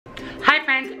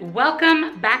friends,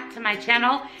 welcome back to my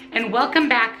channel and welcome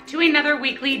back to another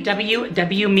weekly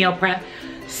WW meal prep.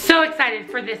 So excited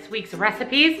for this week's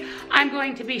recipes. I'm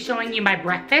going to be showing you my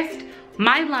breakfast,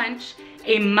 my lunch,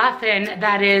 a muffin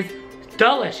that is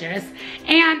delicious,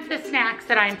 and the snacks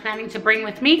that I'm planning to bring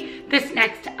with me this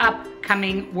next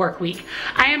upcoming work week.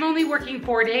 I am only working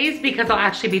 4 days because I'll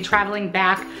actually be traveling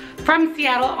back from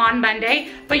Seattle on Monday,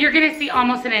 but you're gonna see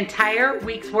almost an entire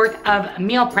week's worth of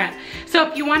meal prep. So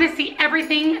if you wanna see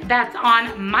everything that's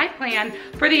on my plan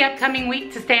for the upcoming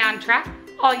week to stay on track,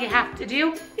 all you have to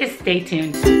do is stay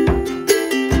tuned.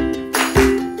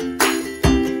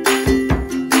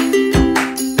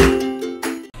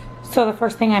 So the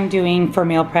first thing I'm doing for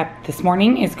meal prep this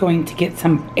morning is going to get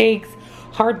some eggs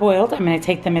hard boiled. I'm going to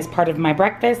take them as part of my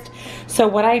breakfast. So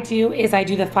what I do is I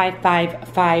do the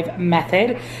 5-5-5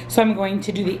 method. So I'm going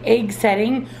to do the egg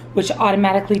setting, which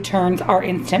automatically turns our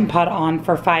Instant Pot on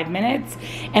for 5 minutes.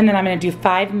 And then I'm going to do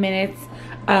 5 minutes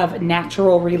of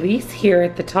natural release here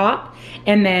at the top.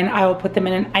 And then I will put them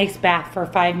in an ice bath for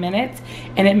 5 minutes.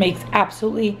 And it makes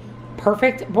absolutely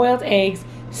perfect boiled eggs,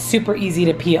 super easy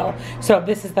to peel. So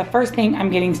this is the first thing I'm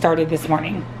getting started this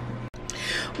morning.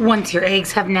 Once your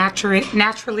eggs have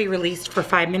naturally released for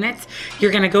 5 minutes,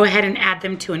 you're gonna go ahead and add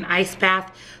them to an ice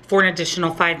bath for an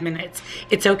additional 5 minutes.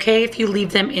 It's okay if you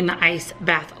leave them in the ice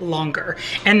bath longer.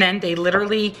 And then they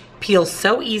literally peel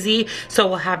so easy. So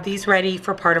we'll have these ready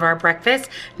for part of our breakfast.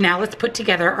 Now let's put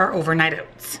together our overnight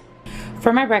oats.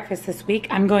 For my breakfast this week,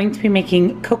 I'm going to be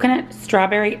making coconut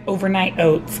strawberry overnight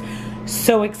oats.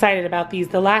 So excited about these.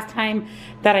 The last time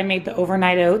that I made the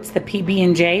overnight oats, the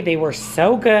PB&J, they were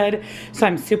so good. So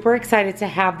I'm super excited to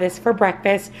have this for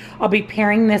breakfast. I'll be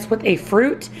pairing this with a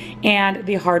fruit and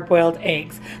the hard-boiled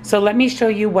eggs. So let me show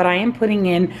you what I am putting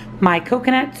in my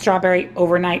coconut strawberry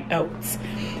overnight oats.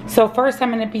 So first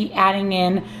I'm going to be adding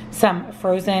in some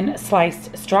frozen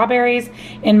sliced strawberries.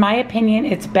 In my opinion,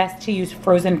 it's best to use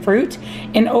frozen fruit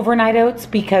in overnight oats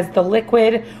because the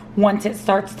liquid, once it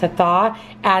starts to thaw,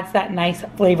 adds that nice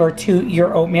flavor to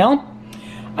your oatmeal.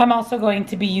 I'm also going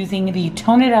to be using the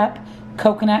Tone It Up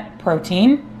coconut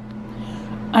protein,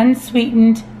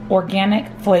 unsweetened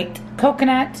organic flaked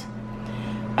coconut,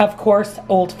 of course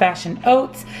old-fashioned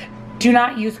oats. Do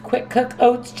not use quick cook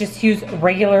oats, just use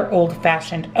regular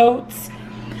old-fashioned oats.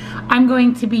 I'm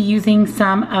going to be using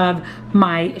some of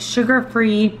my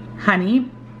sugar-free honey,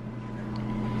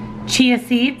 chia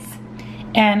seeds,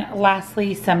 and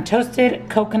lastly some toasted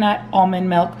coconut almond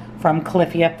milk from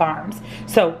Califia Farms.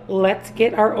 So let's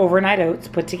get our overnight oats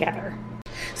put together.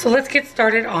 So let's get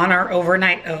started on our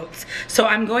overnight oats. So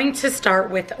I'm going to start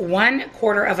with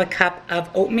 1/4 cup of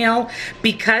oatmeal.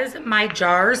 Because my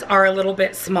jars are a little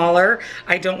bit smaller,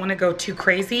 I don't want to go too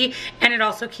crazy, and it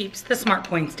also keeps the smart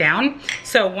points down.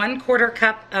 So 1/4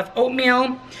 cup of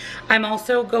oatmeal. I'm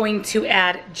also going to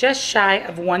add just shy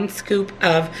of 1 scoop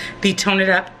of the Tone It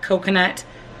Up coconut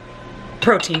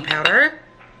protein powder.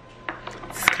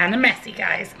 It's kind of messy,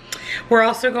 guys. We're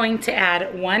also going to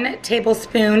add 1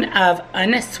 tablespoon of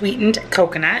unsweetened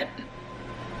coconut.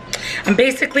 I'm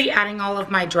basically adding all of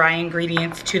my dry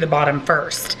ingredients to the bottom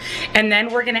first. And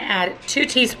then we're gonna add 2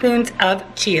 teaspoons of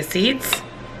chia seeds.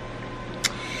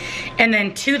 And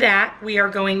then to that, we are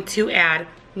going to add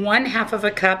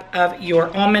 1/2 cup of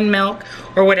your almond milk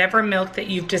or whatever milk that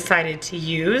you've decided to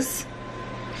use.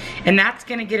 And that's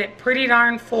gonna get it pretty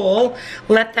darn full.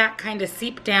 Let that kind of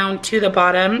seep down to the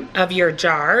bottom of your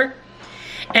jar.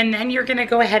 And then you're gonna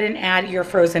go ahead and add your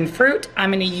frozen fruit.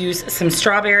 I'm gonna use some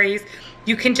strawberries.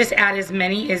 You can just add as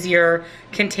many as your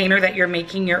container that you're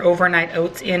making your overnight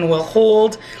oats in will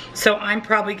hold. So I'm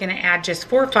probably gonna add just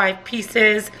 4 or 5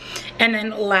 pieces. And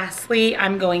then lastly,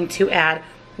 I'm going to add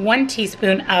 1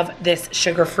 teaspoon of this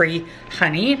sugar-free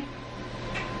honey.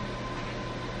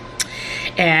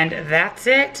 And that's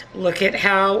it. Look at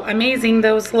how amazing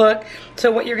those look.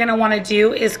 So what you're gonna wanna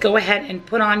do is go ahead and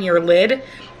put on your lid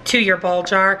to your ball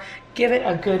jar. Give it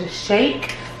a good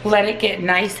shake. Let it get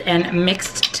nice and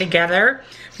mixed together.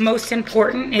 Most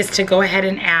important is to go ahead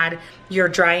and add your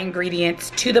dry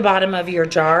ingredients to the bottom of your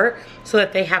jar so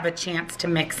that they have a chance to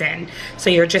mix in. So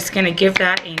you're just gonna give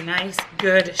that a nice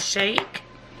good shake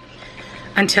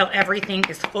until everything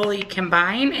is fully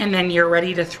combined, and then you're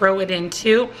ready to throw it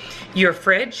into your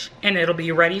fridge and it'll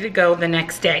be ready to go the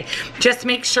next day. Just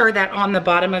make sure that on the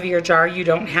bottom of your jar you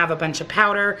don't have a bunch of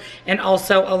powder, and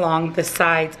also along the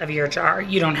sides of your jar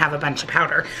you don't have a bunch of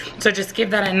powder. So just give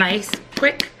that a nice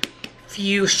quick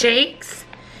few shakes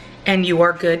and you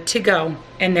are good to go.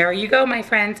 And there you go, my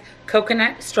friends,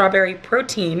 coconut strawberry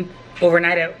protein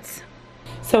overnight oats.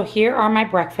 So here are my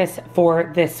breakfasts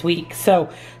for this week. So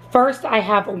First, I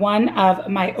have one of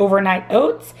my overnight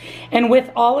oats, and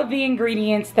with all of the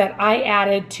ingredients that I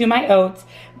added to my oats,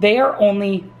 they are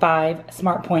only 5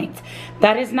 smart points.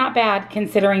 That is not bad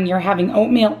considering you're having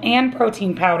oatmeal and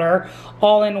protein powder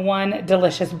all in one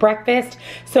delicious breakfast.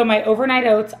 So my overnight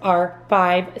oats are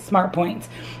 5 smart points.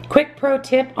 Quick pro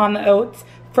tip on the oats.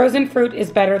 Frozen fruit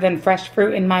is better than fresh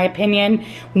fruit in my opinion.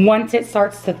 Once it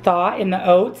starts to thaw in the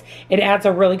oats, it adds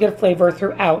a really good flavor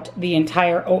throughout the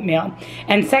entire oatmeal.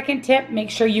 And second tip, make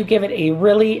sure you give it a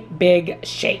really big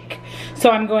shake. So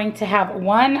I'm going to have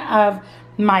one of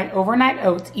my overnight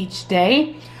oats each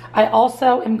day. I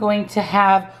also am going to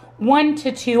have 1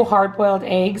 to 2 hard-boiled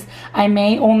eggs. I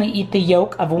may only eat the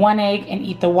yolk of one egg and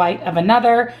eat the white of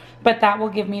another, but that will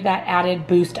give me that added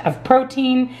boost of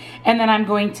protein. And then I'm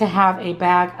going to have a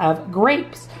bag of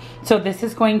grapes. So this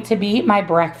is going to be my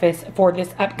breakfast for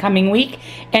this upcoming week,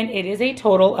 and it is a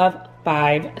total of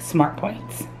 5 smart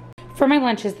points. For my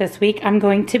lunches this week, I'm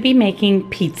going to be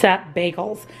making pizza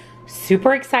bagels.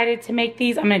 Super excited to make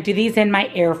these. I'm going to do these in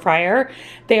my air fryer.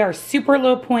 They are super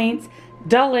low points,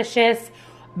 delicious.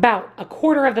 About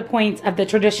 1/4 of the points of the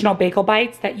traditional bagel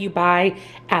bites that you buy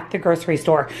at the grocery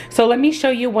store. So let me show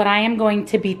you what I am going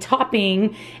to be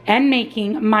topping and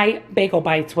making my bagel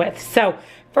bites with. So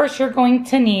first you're going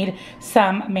to need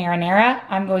some marinara.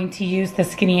 I'm going to use the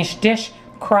SKINNYISH dish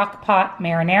CROCKPOT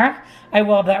marinara. I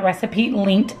will have that recipe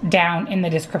linked down in the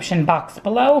description box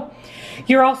below.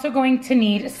 You're also going to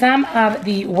need some of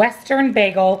the Western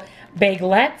Bagel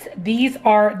bagelettes. These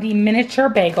are the miniature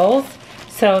bagels.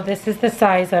 So this is the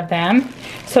size of them.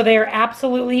 So they are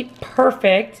absolutely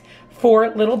perfect for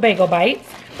little bagel bites.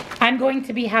 I'm going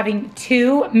to be having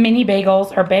 2 mini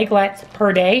bagels or bagelettes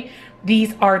per day.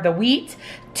 These are the wheat.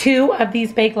 2 of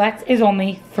these bagelettes is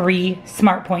only 3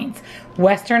 smart points.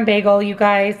 Western Bagel, you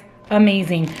guys,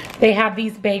 amazing. They have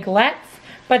these bagelettes,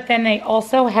 but then they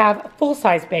also have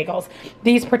full-size bagels.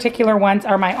 These particular ones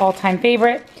are my all-time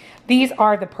favorite. These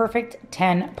are the perfect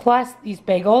 10 plus. These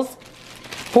bagels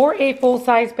for a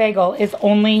full-size bagel is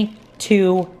only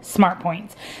 2 smart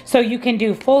points. So you can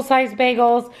do full-size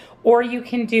bagels or you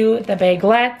can do the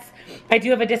bagelettes. I do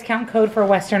have a discount code for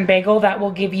Western Bagel that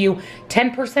will give you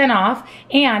 10% off.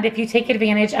 And if you take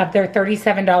advantage of their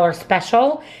 $37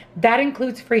 special, that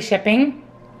includes free shipping.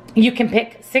 You can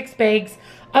pick 6 bags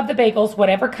of the bagels,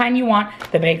 whatever kind you want,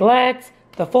 the bagelettes,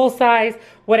 the full size,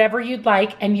 whatever you'd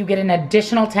like, and you get an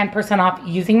additional 10% off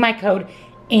using my code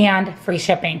and free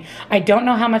shipping. I don't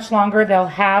know how much longer they'll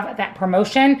have that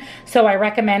promotion, so I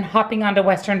recommend hopping onto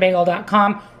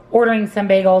westernbagel.com, ordering some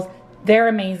bagels. They're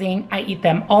amazing. I eat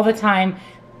them all the time.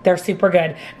 They're super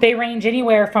good. They range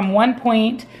anywhere from 1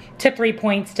 point to 3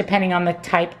 points depending on the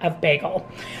type of bagel.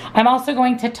 I'm also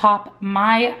going to top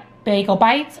my bagel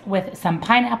bites with some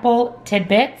pineapple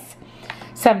tidbits,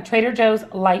 some Trader Joe's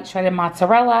light shredded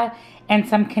mozzarella, and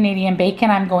some Canadian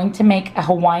bacon. I'm going to make a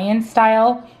Hawaiian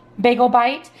style bagel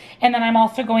bite, and then I'm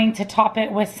also going to top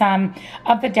it with some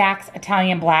of the Dax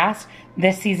Italian Blast.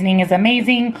 This seasoning is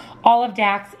amazing. All of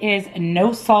Dax is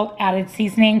no salt added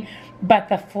seasoning, but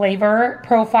the flavor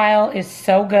profile is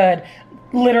so good.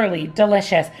 Literally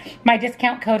delicious. My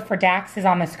discount code for Dax is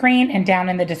on the screen and down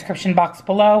in the description box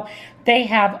below. They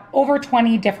have over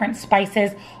 20 different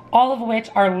spices, all of which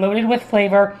are loaded with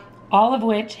flavor, all of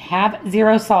which have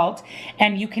 0 salt,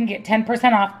 and you can get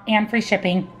 10% off and free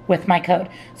shipping with my code.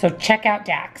 So check out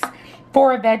Dax.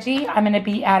 For a veggie, I'm going to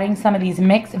be adding some of these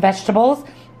mixed vegetables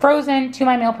frozen to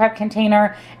my meal prep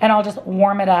container, and I'll just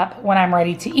warm it up when I'm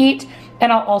ready to eat. And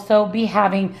I'll also be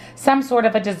having some sort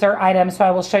of a dessert item, so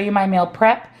I will show you my meal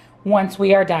prep once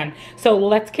we are done. So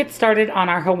let's get started on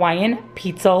our Hawaiian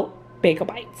pizza bagel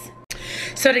bites.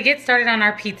 So to get started on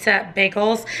our pizza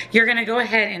bagels, you're gonna go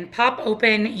ahead and pop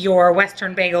open your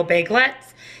Western Bagel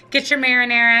bagelettes, get your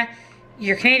marinara,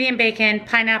 your Canadian bacon,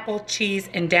 pineapple, cheese,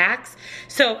 and Dax.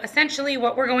 So essentially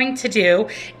what we're going to do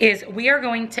is we are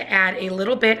going to add a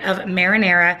little bit of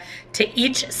marinara to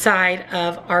each side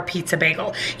of our pizza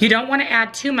bagel. You don't want to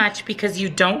add too much because you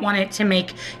don't want it to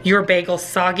make your bagel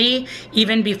soggy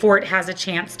even before it has a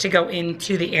chance to go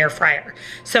into the air fryer.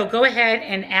 So go ahead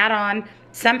and add on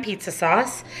some pizza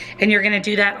sauce, and you're going to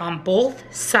do that on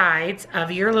both sides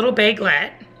of your little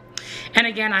bagelette. And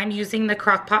again, I'm using the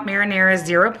CROCKPOT marinara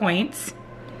 0 points.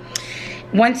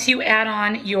 Once you add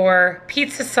on your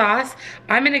pizza sauce,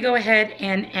 I'm going to go ahead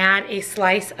and add a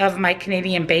slice of my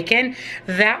Canadian bacon.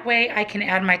 That way I can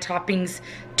add my toppings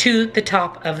to the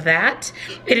top of that.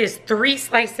 It is 3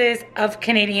 slices of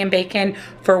Canadian bacon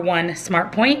for 1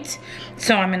 smart point.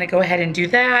 So I'm going to go ahead and do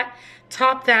that.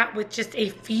 Top that with just a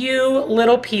few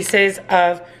little pieces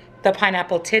of the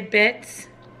pineapple tidbits.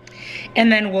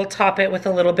 and then we'll top it with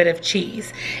a little bit of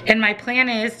cheese. And my plan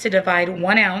is to divide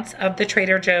 1 ounce of the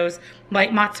Trader Joe's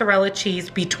light mozzarella cheese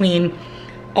between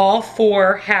all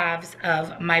 4 halves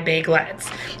of my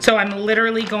bagelettes. So I'm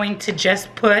literally going to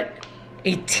just put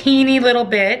a teeny little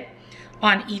bit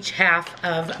on each half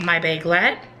of my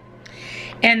bagelette.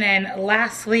 And then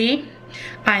lastly,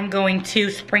 I'm going to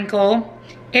sprinkle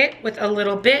it with a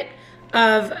little bit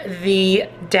of the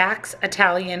Dax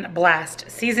Italian Blast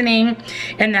seasoning,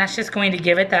 and that's just going to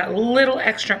give it that little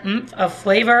extra oomph of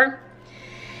flavor.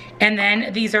 And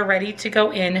then these are ready to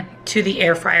go in to the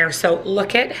air fryer. So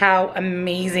look at how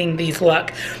amazing these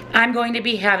look. I'm going to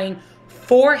be having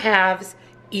 4 halves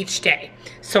each day.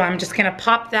 So I'm just gonna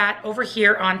pop that over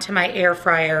here onto my air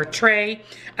fryer tray.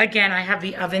 Again, I have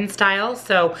the oven style,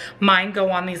 so mine go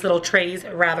on these little trays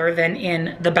rather than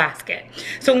in the basket.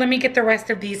 So let me get the rest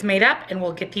of these made up and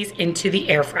we'll get these into the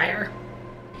air fryer.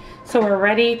 So we're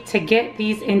ready to get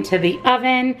these into the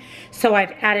oven. So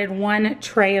I've added 1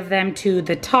 tray of them to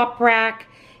the top rack.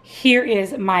 Here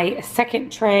is my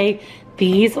second tray.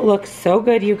 These look so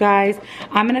good, you guys.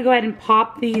 I'm gonna go ahead and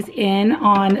pop these in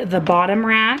on the bottom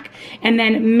rack, and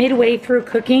then midway through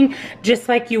cooking, just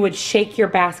like you would shake your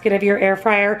basket of your air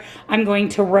fryer, I'm going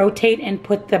to rotate and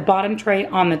put the bottom tray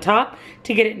on the top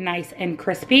to get it nice and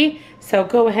crispy. So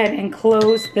go ahead and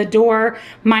close the door.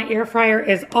 My air fryer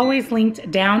is always linked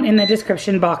down in the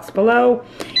description box below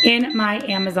in my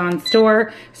Amazon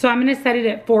store. So I'm gonna set it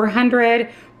at 400.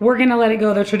 We're gonna let it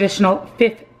go the traditional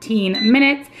 15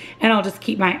 minutes, and I'll just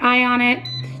keep my eye on it.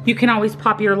 You can always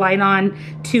pop your light on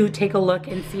to take a look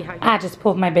and see how. I just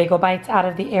pulled my bagel bites out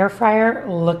of the air fryer.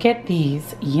 Look at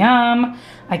these, yum.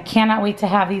 I cannot wait to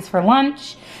have these for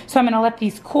lunch. So I'm gonna let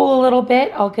these cool a little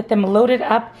bit. I'll get them loaded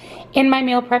up in my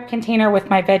meal prep container with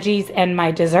my veggies and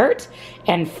my dessert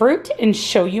and fruit and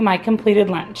show you my completed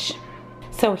lunch.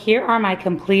 So here are my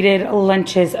completed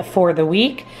lunches for the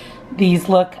week. These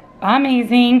look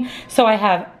amazing. So I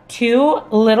have 2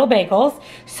 little bagels.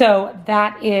 So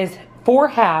that is 4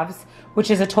 halves, which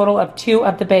is a total of 2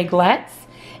 of the bagelettes.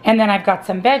 And then I've got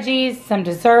some veggies, some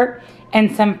dessert,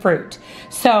 and some fruit.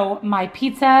 So my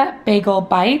pizza bagel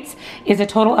bites is a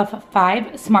total of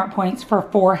 5 smart points for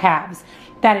 4 halves.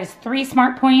 That is 3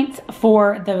 smart points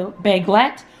for the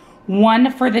bagelette,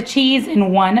 1 for the cheese,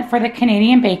 and 1 for the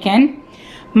Canadian bacon.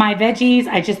 My veggies,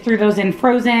 I just threw those in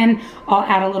frozen. I'll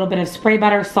add a little bit of spray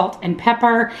butter, salt, and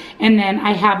pepper. And then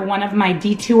I have one of my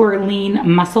Detour Lean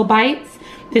Muscle Bites.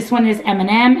 This one is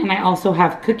M&M, and I also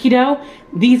have cookie dough.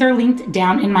 These are linked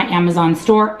down in my Amazon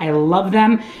store. I love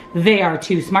them. They are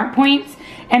 2 smart points.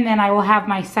 And then I will have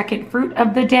my second fruit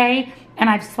of the day, and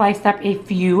I've sliced up a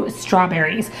few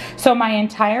strawberries. So my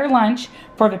entire lunch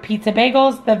for the pizza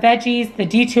bagels, the veggies, the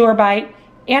Detour Bite,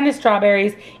 and the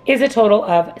strawberries is a total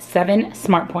of 7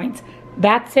 smart points.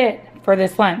 That's it for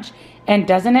this lunch. And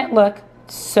doesn't it look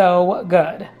so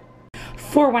good?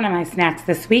 For one of my snacks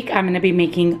this week, I'm gonna be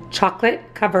making chocolate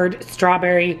covered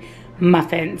strawberry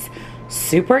muffins.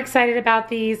 Super excited about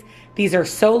these. These are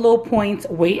so low points.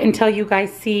 Wait until you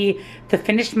guys see the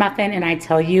finished muffin and I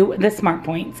tell you the smart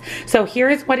points. So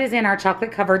here's what is in our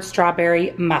chocolate covered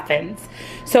strawberry muffins.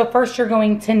 So first you're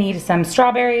going to need some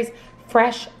strawberries,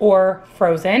 fresh or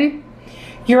frozen.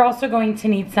 You're also going to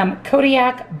need some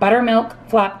Kodiak, buttermilk,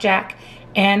 flapjack,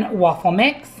 and waffle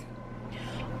mix,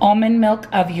 almond milk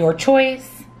of your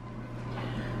choice,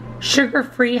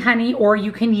 sugar-free honey, or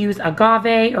you can use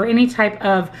agave or any type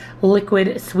of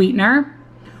liquid sweetener,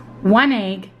 1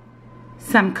 egg,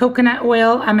 some coconut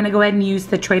oil. I'm gonna go ahead and use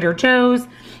the Trader Joe's.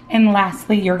 And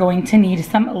lastly, you're going to need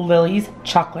some Lily's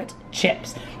chocolate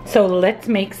chips. So let's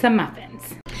make some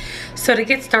muffins. So to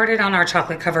get started on our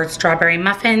chocolate covered strawberry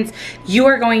muffins, you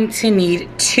are going to need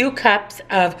 2 cups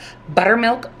of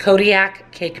buttermilk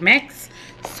Kodiak cake mix.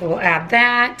 So we'll add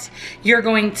that. You're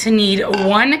going to need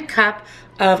 1 cup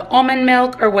of almond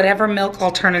milk or whatever milk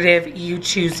alternative you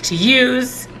choose to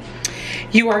use.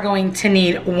 You are going to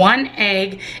need 1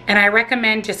 egg, and I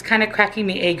recommend just kind of cracking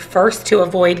the egg first to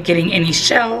avoid getting any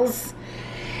shells.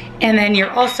 And then you're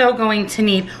also going to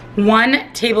need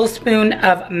 1 tablespoon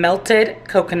of melted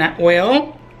coconut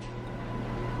oil.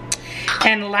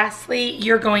 And lastly,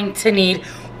 you're going to need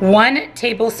 1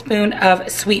 tablespoon of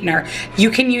sweetener. You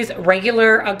can use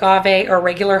regular agave or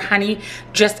regular honey,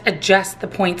 just adjust the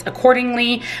points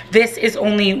accordingly. This is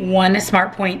only 1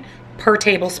 smart point per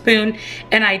tablespoon,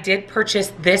 and I did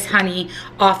purchase this honey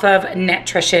off of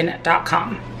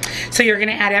netrition.com. So you're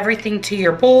gonna add everything to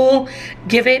your bowl,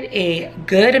 give it a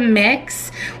good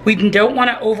mix. We don't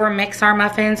wanna over mix our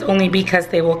muffins only because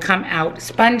they will come out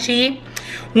spongy.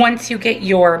 Once you get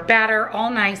your batter all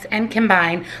nice and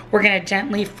combined, we're gonna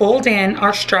gently fold in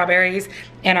our strawberries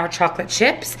and our chocolate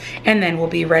chips, and then we'll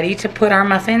be ready to put our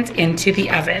muffins into the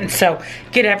oven. So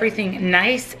get everything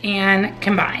nice and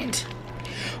combined.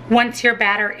 Once your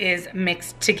batter is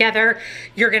mixed together,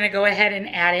 you're gonna go ahead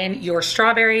and add in your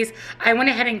strawberries. I went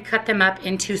ahead and cut them up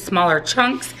into smaller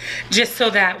chunks just so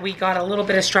that we got a little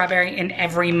bit of strawberry in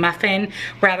every muffin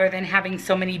rather than having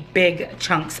so many big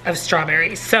chunks of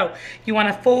strawberries. So you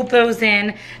wanna fold those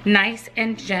in nice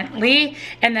and gently,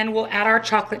 and then we'll add our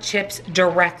chocolate chips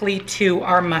directly to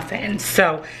our muffins.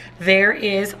 So there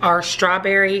is our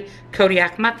strawberry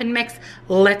Kodiak muffin mix.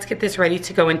 Let's get this ready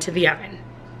to go into the oven.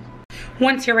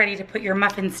 Once you're ready to put your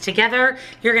muffins together,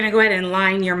 you're gonna go ahead and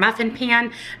line your muffin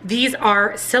pan. These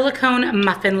are silicone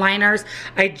muffin liners.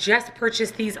 I just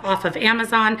purchased these off of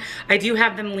Amazon. I do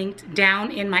have them linked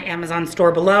down in my Amazon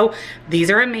store below.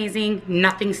 These are amazing,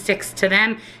 nothing sticks to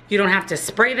them. You don't have to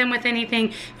spray them with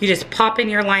anything. You just pop in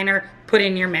your liner, put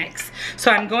in your mix.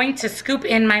 So I'm going to scoop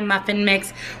in my muffin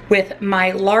mix with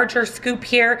my larger scoop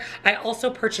here. I also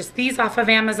purchased these off of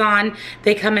Amazon.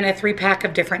 They come in a 3-pack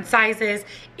of different sizes.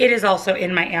 It is also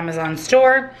in my Amazon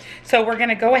store. So we're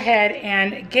gonna go ahead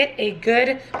and get a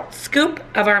good scoop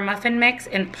of our muffin mix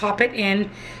and pop it in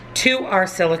to our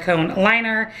silicone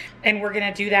liner, and we're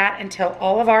gonna do that until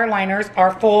all of our liners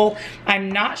are full.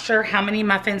 I'm not sure how many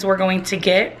muffins we're going to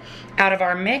get out of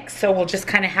our mix, so we'll just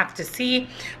kind of have to see,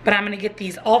 but I'm gonna get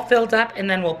these all filled up and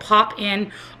then we'll pop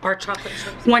in our chocolate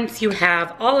chips. Once you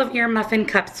have all of your muffin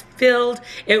cups filled,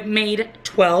 it made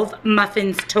 12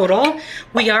 muffins total.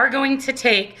 We are going to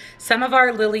take some of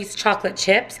our Lily's chocolate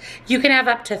chips. You can have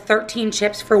up to 13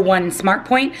 chips for 1 Smart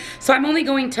Point, so I'm only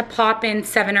going to pop in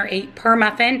 7 or 8 per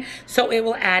muffin, so it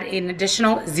will add an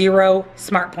additional 0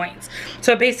 Smart Points.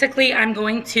 So basically I'm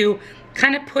going to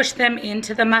kind of push them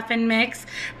into the muffin mix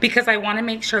because I want to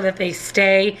make sure that they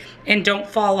stay and don't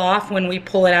fall off when we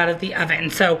pull it out of the oven.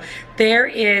 So there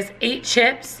is 8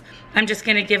 chips. I'm just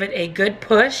going to give it a good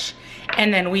push,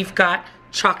 and then we've got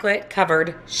chocolate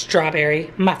covered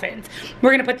strawberry muffins.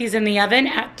 We're going to put these in the oven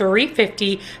at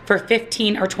 350 for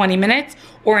 15 or 20 minutes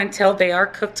or until they are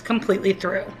cooked completely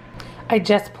through. I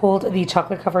just pulled the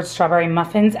chocolate covered strawberry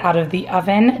muffins out of the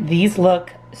oven. These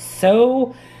look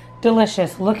so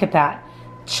delicious. Look at that.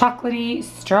 Chocolatey,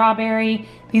 strawberry.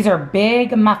 These are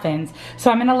big muffins.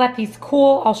 So I'm gonna let these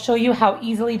cool. I'll show you how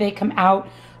easily they come out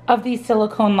of these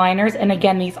silicone liners. And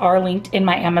again, these are linked in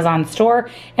my Amazon store,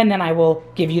 and then I will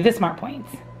give you the Smart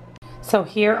Points. So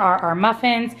here are our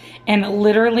muffins, and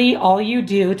literally all you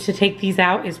do to take these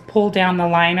out is pull down the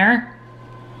liner,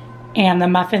 and the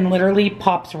muffin literally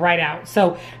pops right out.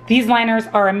 So these liners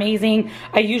are amazing.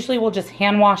 I usually will just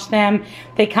hand wash them.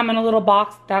 They come in a little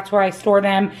box. That's where I store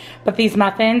them. But these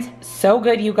muffins, so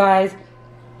good, you guys.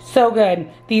 So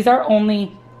good. These are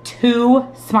only 2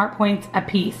 Smart Points a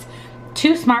piece.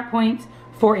 2 Smart Points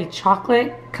for a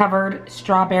chocolate covered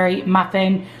strawberry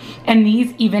muffin. And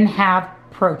these even have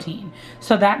protein.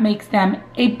 So that makes them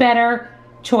a better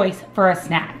choice for a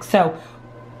snack. So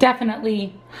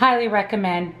definitely highly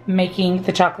recommend making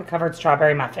the chocolate covered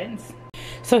strawberry muffins.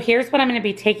 So here's what I'm going to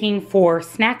be taking for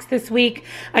snacks this week.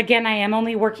 Again, I am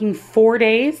only working 4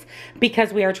 days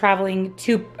because we are traveling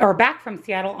to or back from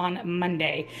Seattle on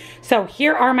Monday. So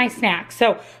here are my snacks.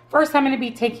 So first I'm going to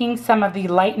be taking some of the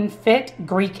Light and Fit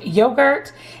Greek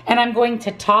yogurt, and I'm going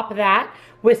to top that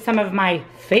with some of my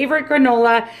favorite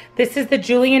granola. This is the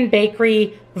Julian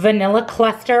Bakery Vanilla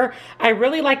Cluster. I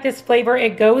really like this flavor.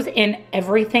 It goes in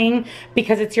everything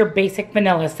because it's your basic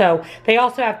vanilla. So they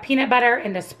also have peanut butter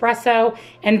and espresso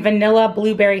and vanilla,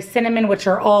 blueberry, cinnamon, which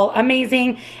are all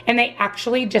amazing. And they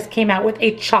actually just came out with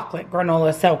a chocolate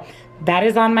granola. So that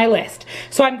is on my list.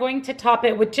 So I'm going to top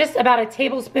it with just about a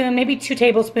tablespoon, maybe 2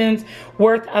 tablespoons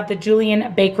worth of the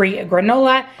Julian Bakery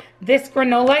granola. This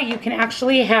granola, you can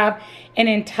actually have an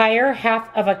entire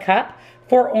half of a cup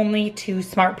for only 2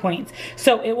 Smart Points.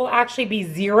 So it will actually be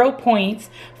 0 points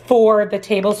for the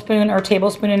tablespoon or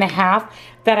tablespoon and a half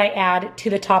that I add to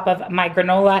the top of my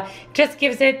granola. Just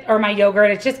gives it, or my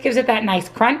yogurt, it just gives it that nice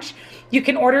crunch. You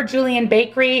can order Julian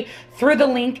Bakery through the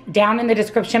link down in the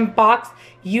description box.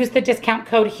 Use the discount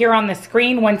code here on the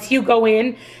screen. Once you go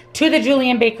in to the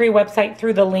Julian Bakery website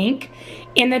through the link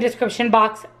in the description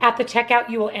box, at the checkout,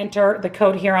 you will enter the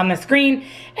code here on the screen,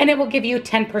 and it will give you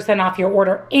 10% off your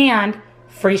order and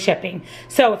free shipping.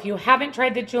 So if you haven't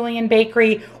tried the Julian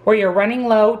Bakery or you're running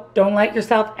low, don't let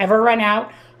yourself ever run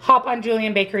out. Hop on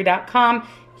julianbakery.com,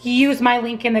 use my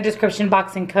link in the description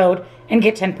box and code and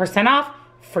get 10% off,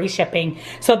 free shipping.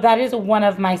 So that is one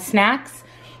of my snacks.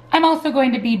 I'm also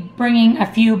going to be bringing a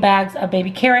few bags of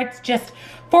baby carrots just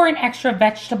for an extra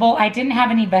vegetable. I didn't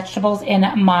have any vegetables in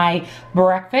my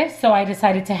breakfast, so I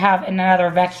decided to have another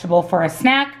vegetable for a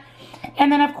snack.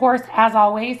 And then of course, as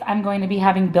always, I'm going to be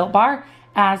having Built Bar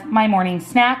as my morning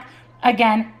snack.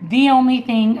 Again, the only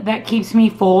thing that keeps me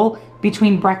full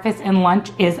between breakfast and lunch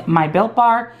is my Built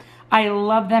Bar. I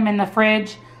love them in the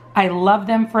fridge. I love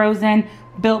them frozen.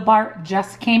 Built Bar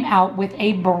just came out with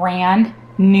a brand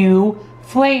new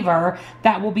flavor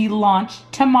that will be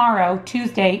launched tomorrow,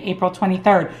 Tuesday, April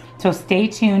 23rd. So stay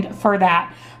tuned for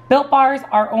that. Built Bars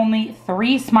are only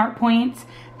 3 smart points.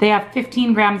 They have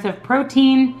 15 grams of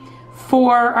protein,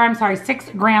 6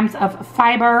 grams of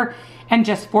fiber, and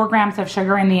just 4 grams of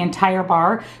sugar in the entire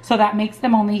bar. So that makes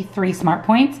them only 3 smart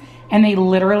points, and they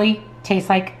literally taste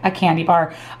like a candy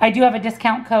bar. I do have a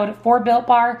discount code for Built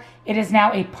Bar. It is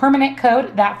now a permanent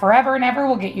code that forever and ever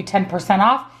will get you 10%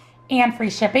 off and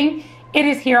free shipping. It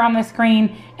is here on the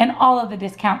screen, and all of the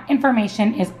discount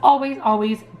information is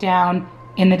always down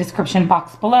in the description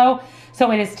box below.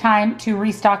 So it is time to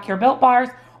restock your Built Bars,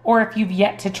 or if you've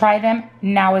yet to try them,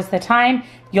 now is the time.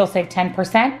 You'll save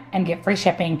 10% and get free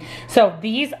shipping. So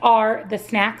these are the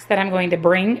snacks that I'm going to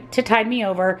bring to tide me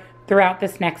over throughout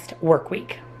this next work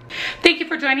week. Thank you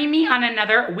for joining me on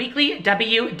another weekly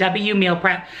WW meal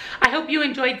prep. I hope you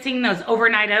enjoyed seeing those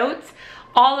overnight oats,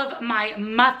 all of my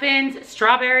muffins,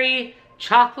 strawberry,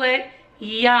 chocolate,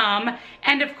 yum,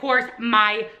 and of course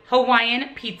my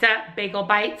Hawaiian pizza bagel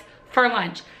bites for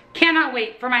lunch. Cannot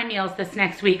wait for my meals this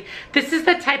next week. This is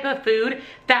the type of food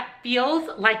that feels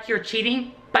like you're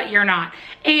cheating, but you're not.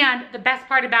 And the best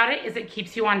part about it is it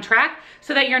keeps you on track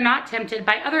so that you're not tempted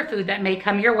by other food that may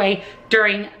come your way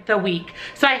during the week.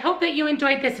 So I hope that you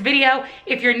enjoyed this video.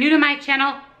 If you're new to my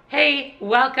channel, hey,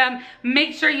 welcome.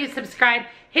 Make sure you subscribe.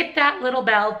 Hit that little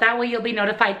bell. That way you'll be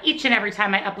notified each and every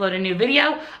time I upload a new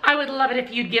video. I would love it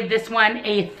if you'd give this one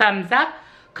a thumbs up.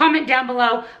 Comment down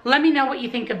below. Let me know what you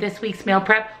think of this week's meal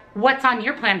prep. What's on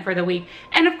your plan for the week?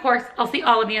 And of course, I'll see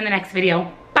all of you in the next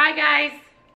video. Bye, guys.